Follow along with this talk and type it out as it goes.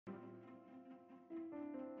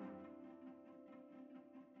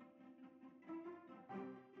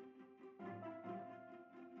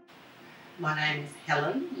My name is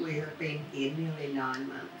Helen. We have been here nearly 9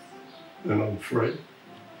 months. And I'm Fred.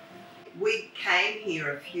 We came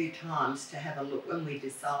here a few times to have a look when we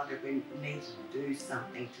decided we needed to do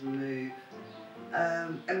something to move.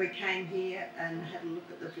 And we came here and had a look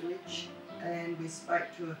at the village, and we spoke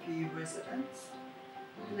to a few residents,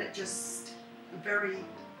 and it just very,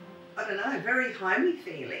 I don't know, very homey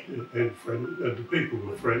feeling. And friendly. The people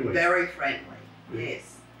were friendly. Very friendly, Yeah.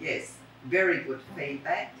 yes. Very good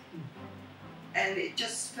feedback. And it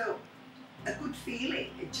just felt a good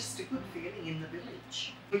feeling. It's just a good feeling in the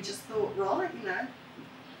village. We just thought, right,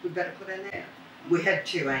 we better put in there. We had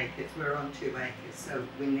 2 acres, we're on 2 acres, so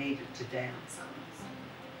we needed to downsize.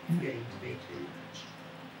 It's getting to be too much.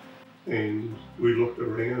 And we looked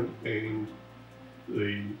around, and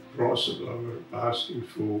the price that they were asking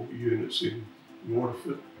for units in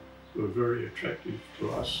Waterford were very attractive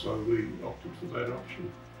to us, so we opted for that option.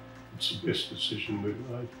 It's the best decision we've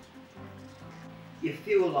made. You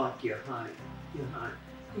feel like you're home.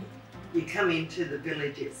 You come into the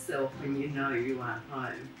village itself and you know you are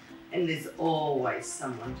home. And there's always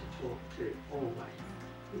someone to talk to, always.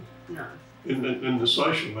 No. And the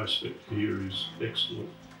social aspect here is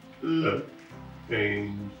excellent.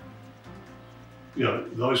 And,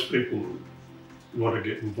 those people who want to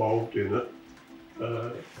get involved in it,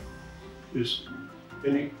 there's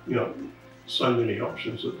so many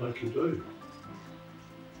options that they can do.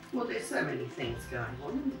 Well, there's so many things going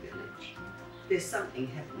on in the village. There's something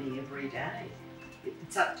happening every day.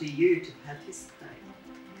 It's up to you to participate.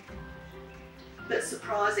 But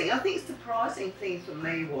surprising, I think the surprising thing for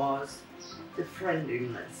me was the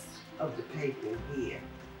friendliness of the people here.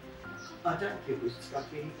 I don't think we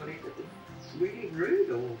struck anybody that was really rude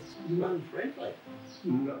or unfriendly.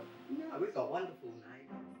 No. No, we've got wonderful neighbours.